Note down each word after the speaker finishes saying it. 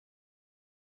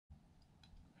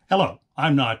Hello,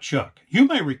 I'm not Chuck. You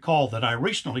may recall that I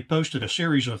recently posted a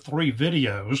series of 3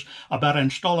 videos about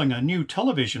installing a new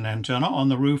television antenna on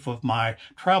the roof of my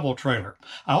travel trailer.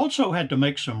 I also had to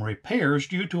make some repairs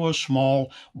due to a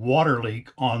small water leak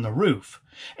on the roof,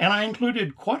 and I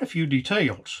included quite a few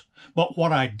details. But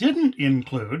what I didn't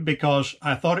include, because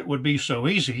I thought it would be so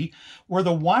easy, were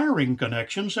the wiring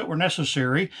connections that were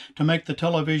necessary to make the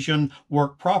television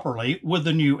work properly with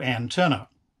the new antenna.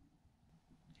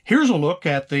 Here's a look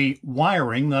at the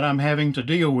wiring that I'm having to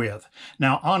deal with.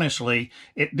 Now, honestly,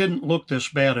 it didn't look this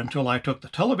bad until I took the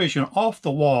television off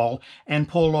the wall and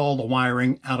pulled all the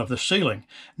wiring out of the ceiling.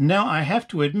 Now, I have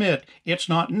to admit, it's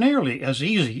not nearly as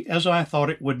easy as I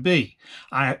thought it would be.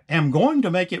 I am going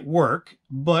to make it work,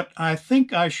 but I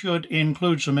think I should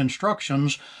include some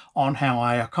instructions on how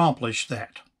I accomplish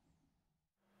that.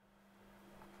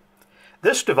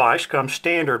 This device comes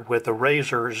standard with the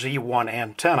Razor Z1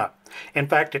 antenna. In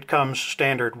fact, it comes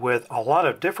standard with a lot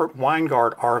of different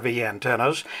Winegard RV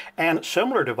antennas, and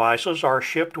similar devices are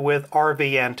shipped with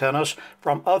RV antennas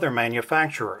from other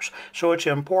manufacturers. So it's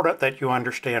important that you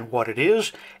understand what it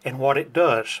is and what it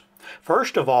does.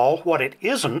 First of all, what it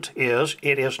isn't is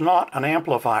it is not an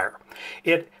amplifier.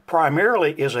 It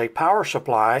primarily is a power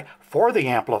supply for the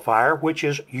amplifier, which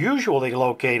is usually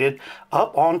located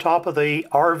up on top of the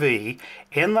RV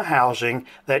in the housing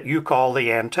that you call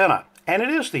the antenna. And it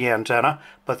is the antenna,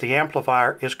 but the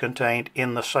amplifier is contained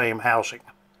in the same housing.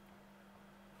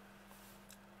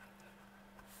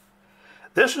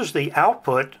 This is the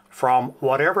output from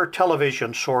whatever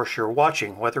television source you're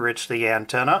watching, whether it's the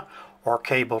antenna or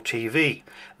cable TV.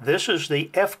 This is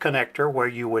the F connector where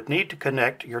you would need to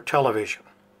connect your television.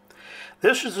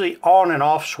 This is the on and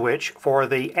off switch for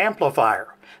the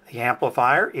amplifier. The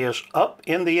amplifier is up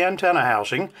in the antenna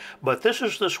housing, but this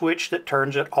is the switch that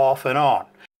turns it off and on.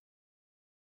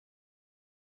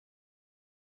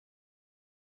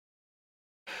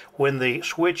 When the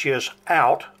switch is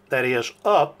out, that is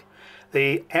up,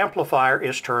 the amplifier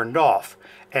is turned off,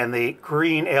 and the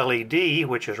green LED,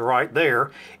 which is right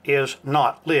there, is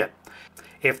not lit.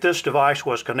 If this device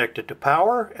was connected to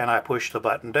power and I push the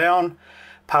button down,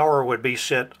 power would be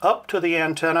sent up to the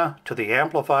antenna, to the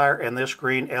amplifier, and this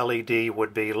green LED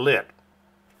would be lit.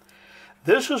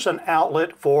 This is an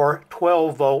outlet for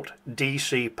 12-volt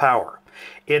DC power.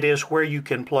 It is where you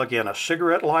can plug in a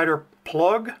cigarette lighter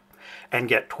plug and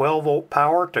get 12-volt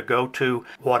power to go to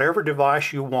whatever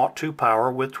device you want to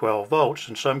power with 12 volts.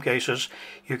 In some cases,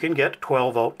 you can get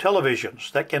 12-volt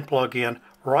televisions that can plug in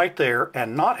right there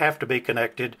and not have to be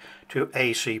connected to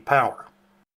AC power.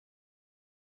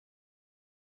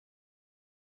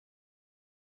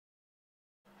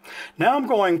 Now I'm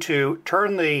going to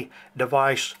turn the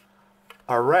device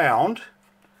around.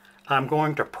 I'm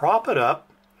going to prop it up,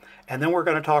 and then we're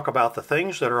going to talk about the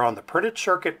things that are on the printed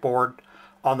circuit board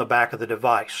on the back of the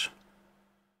device.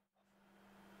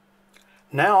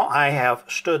 Now I have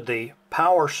stood the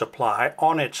power supply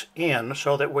on its end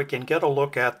so that we can get a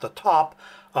look at the top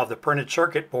of the printed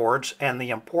circuit boards and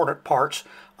the important parts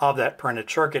of that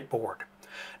printed circuit board.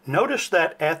 Notice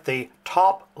that at the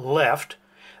top left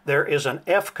there is an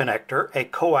F connector, a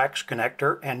coax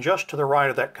connector, and just to the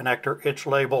right of that connector it's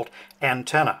labeled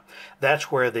antenna.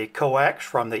 That's where the coax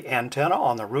from the antenna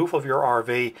on the roof of your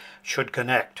RV should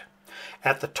connect.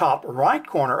 At the top right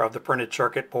corner of the printed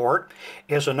circuit board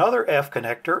is another F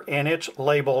connector, and it's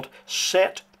labeled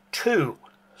Set 2.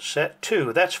 Set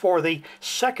 2. That's for the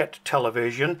second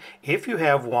television if you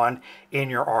have one in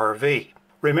your RV.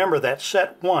 Remember that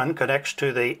Set 1 connects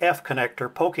to the F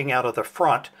connector poking out of the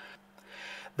front.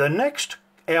 The next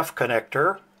F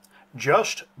connector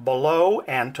just below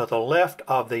and to the left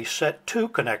of the Set 2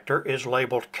 connector is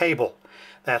labeled Cable.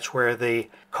 That's where the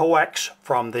coax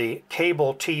from the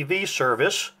cable TV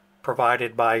service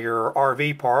provided by your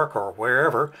RV park or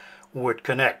wherever would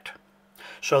connect.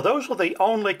 So those are the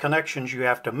only connections you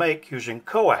have to make using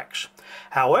coax.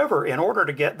 However, in order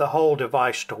to get the whole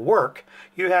device to work,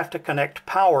 you have to connect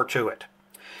power to it.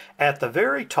 At the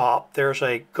very top, there's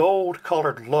a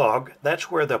gold-colored lug.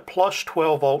 That's where the plus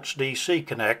 12 volts DC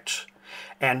connects.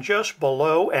 And just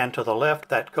below and to the left,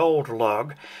 that gold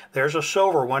lug, there's a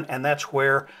silver one, and that's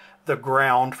where the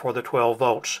ground for the 12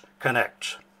 volts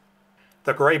connects.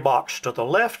 The gray box to the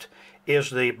left is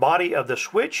the body of the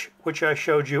switch, which I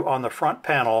showed you on the front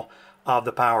panel of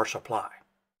the power supply.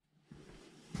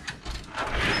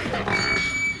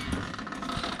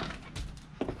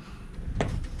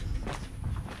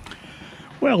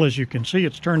 Well, as you can see,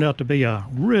 it's turned out to be a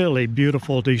really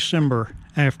beautiful December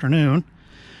afternoon.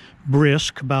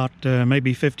 Brisk, about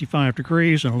maybe 55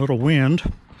 degrees and a little wind.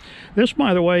 This,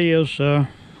 by the way, is a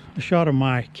shot of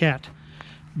my cat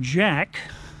Jack.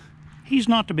 he's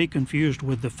not to be confused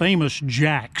with the famous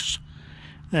Jax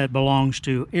that belongs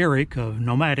to Eric of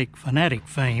Nomadic Fanatic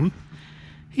fame.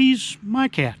 He's my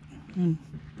cat, and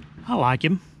I like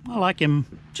him. I like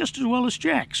him just as well as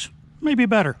Jax, maybe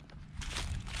better.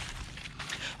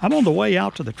 I'm on the way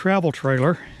out to the travel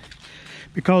trailer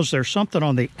because there's something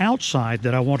on the outside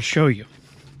that I want to show you.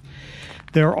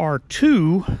 There are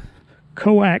two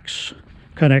coax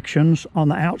connections on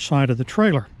the outside of the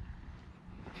trailer.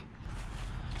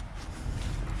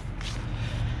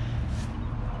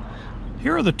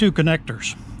 Here are the two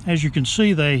connectors. As you can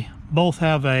see, they both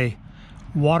have a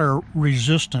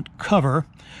water-resistant cover.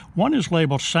 One is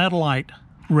labeled satellite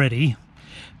ready.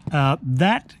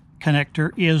 That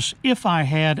connector is if I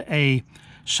had a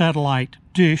satellite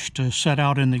dish to set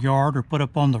out in the yard or put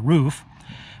up on the roof,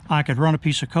 I could run a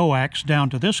piece of coax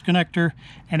down to this connector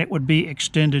and it would be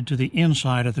extended to the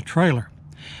inside of the trailer.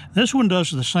 This one does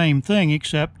the same thing,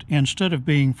 except instead of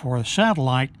being for a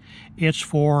satellite, it's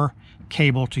for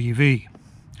cable TV.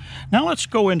 Now let's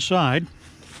go inside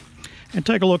and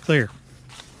take a look there.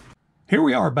 Here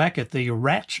we are back at the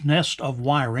rat's nest of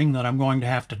wiring that I'm going to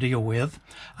have to deal with.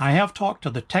 I have talked to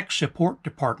the tech support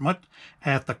department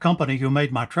at the company who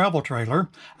made my travel trailer.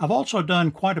 I've also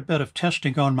done quite a bit of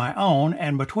testing on my own,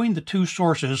 and between the two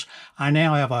sources, I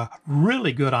now have a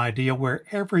really good idea where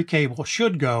every cable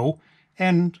should go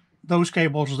and those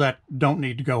cables that don't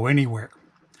need to go anywhere.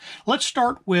 Let's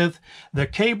start with the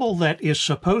cable that is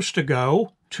supposed to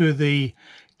go to the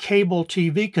cable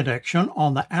TV connection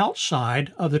on the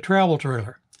outside of the travel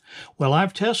trailer. Well,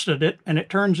 I've tested it, and it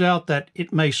turns out that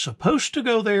it may supposed to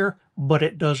go there, but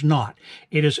it does not.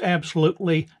 It is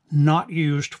absolutely not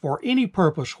used for any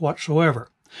purpose whatsoever.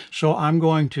 So I'm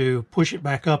going to push it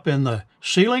back up in the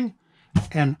ceiling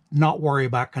and not worry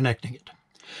about connecting it.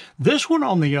 This one,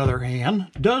 on the other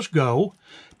hand, does go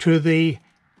to the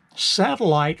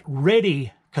satellite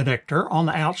ready connector on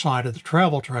the outside of the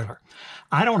travel trailer.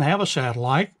 I don't have a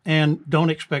satellite and don't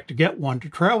expect to get one to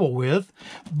travel with,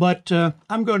 but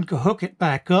I'm going to hook it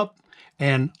back up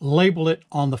and label it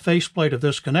on the faceplate of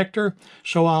this connector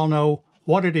so I'll know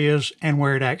what it is and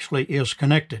where it actually is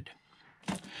connected.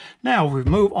 Now we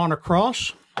move on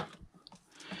across.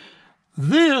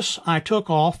 This I took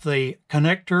off the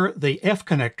connector, the F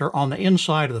connector on the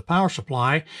inside of the power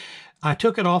supply. I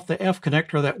took it off the F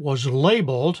connector that was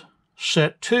labeled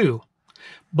set 2.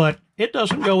 But it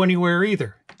doesn't go anywhere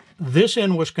either. This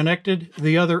end was connected,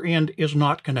 the other end is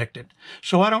not connected.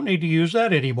 So I don't need to use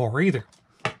that anymore either.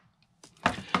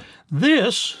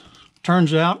 This,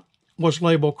 turns out, was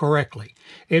labeled correctly.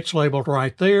 It's labeled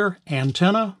right there,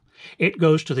 antenna. It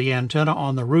goes to the antenna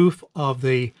on the roof of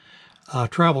the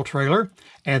travel trailer,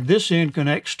 and this end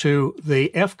connects to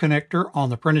the F connector on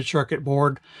the printed circuit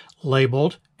board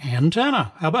labeled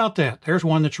antenna. How about that? There's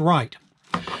one that's right.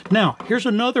 Now, here's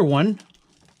another one.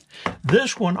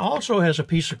 This one also has a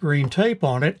piece of green tape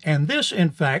on it, and this, in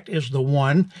fact, is the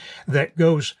one that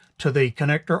goes to the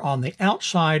connector on the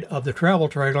outside of the travel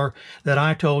trailer that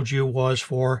I told you was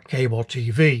for cable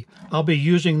TV. I'll be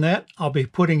using that. I'll be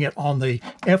putting it on the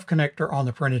F connector on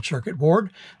the printed circuit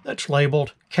board that's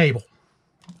labeled cable.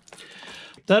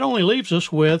 That only leaves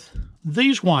us with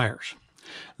these wires.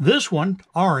 This one,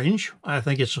 orange, I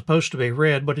think it's supposed to be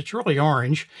red, but it's really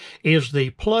orange, is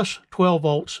the plus 12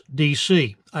 volts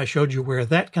DC. I showed you where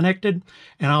that connected,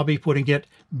 and I'll be putting it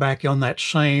back on that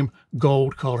same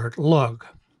gold-colored lug.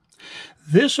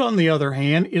 This, on the other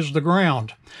hand, is the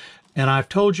ground. And I've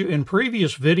told you in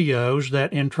previous videos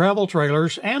that in travel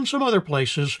trailers and some other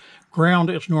places, ground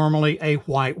is normally a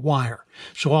white wire.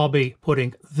 So I'll be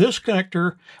putting this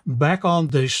connector back on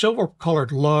the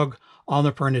silver-colored lug on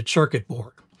the printed circuit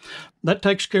board. That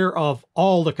takes care of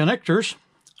all the connectors.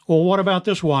 Well, what about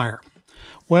this wire?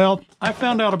 Well, I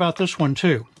found out about this one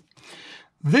too.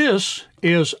 This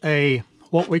is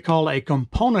what we call a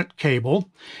component cable.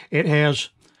 It has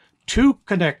two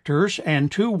connectors and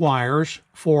two wires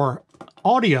for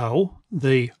audio,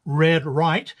 the red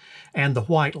right and the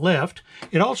white left.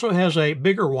 It also has a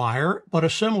bigger wire, but a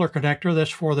similar connector that's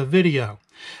for the video.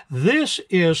 This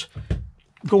is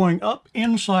going up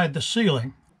inside the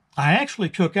ceiling. I actually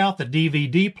took out the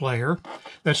DVD player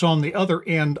that's on the other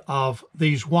end of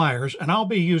these wires, and I'll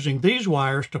be using these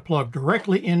wires to plug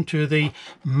directly into the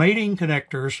mating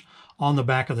connectors on the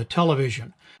back of the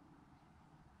television.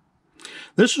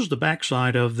 This is the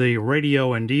backside of the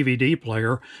radio and DVD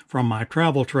player from my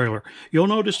travel trailer. You'll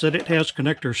notice that it has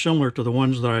connectors similar to the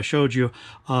ones that I showed you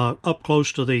up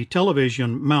close to the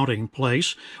television mounting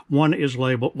place. One is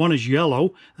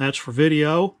yellow, that's for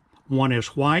video. One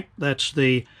is white, that's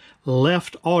the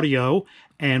left audio,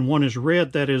 and one is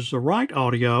red, that is the right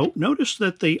audio, notice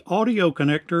that the audio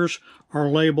connectors are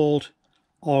labeled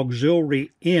auxiliary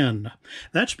in.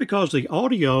 That's because the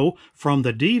audio from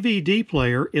the DVD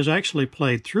player is actually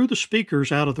played through the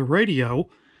speakers out of the radio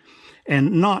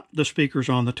and not the speakers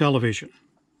on the television.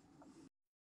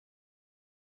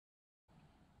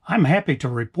 I'm happy to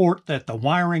report that the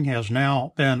wiring has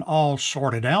now been all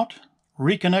sorted out,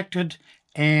 reconnected,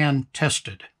 and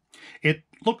tested. It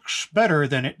looks better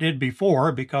than it did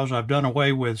before because I've done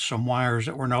away with some wires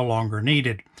that were no longer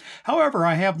needed. However,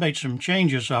 I have made some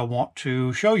changes I want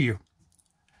to show you.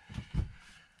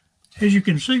 As you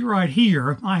can see right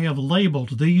here, I have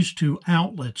labeled these two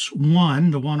outlets.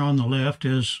 The one on the left,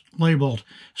 is labeled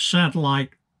satellite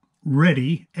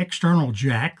ready external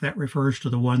jack. That refers to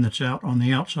the one that's out on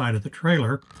the outside of the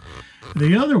trailer.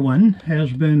 The other one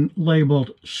has been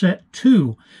labeled set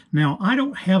 2. Now, I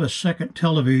don't have a second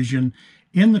television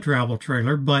in the travel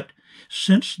trailer, but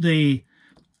since the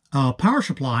power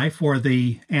supply for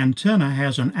the antenna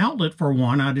has an outlet for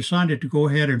one, I decided to go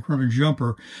ahead and run a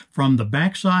jumper from the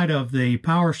backside of the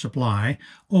power supply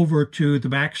over to the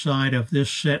backside of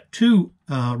this set 2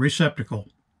 receptacle.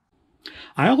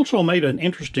 I also made an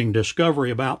interesting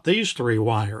discovery about these 3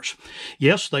 wires.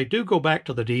 Yes, they do go back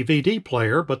to the DVD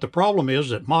player, but the problem is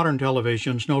that modern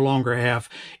televisions no longer have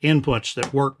inputs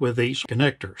that work with these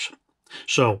connectors.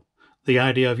 So, the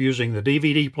idea of using the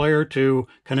DVD player to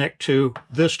connect to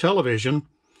this television,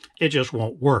 it just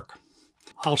won't work.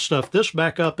 I'll stuff this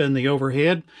back up in the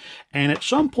overhead, and at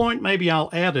some point maybe I'll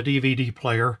add a DVD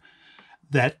player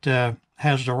that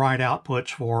has the right outputs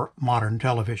for modern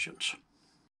televisions.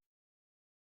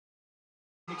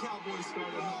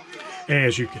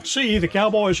 As you can see, the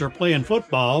Cowboys are playing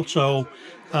football, so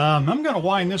I'm going to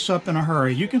wind this up in a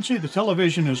hurry. You can see the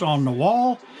television is on the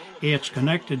wall. It's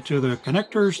connected to the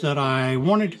connectors that I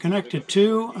wanted to connect it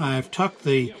to. I've tucked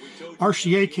the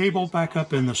RCA cable back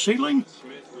up in the ceiling,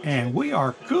 and we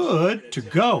are good to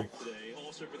go.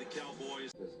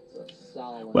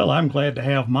 Well, I'm glad to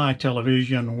have my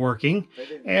television working,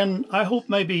 and I hope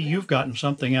maybe you've gotten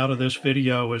something out of this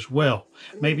video as well.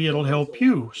 Maybe it'll help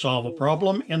you solve a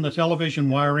problem in the television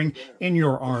wiring in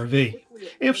your RV.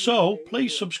 If so,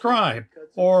 please subscribe,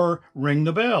 or ring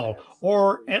the bell,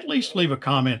 or at least leave a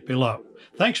comment below.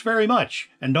 Thanks very much,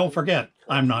 and don't forget,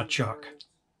 I'm not Chuck.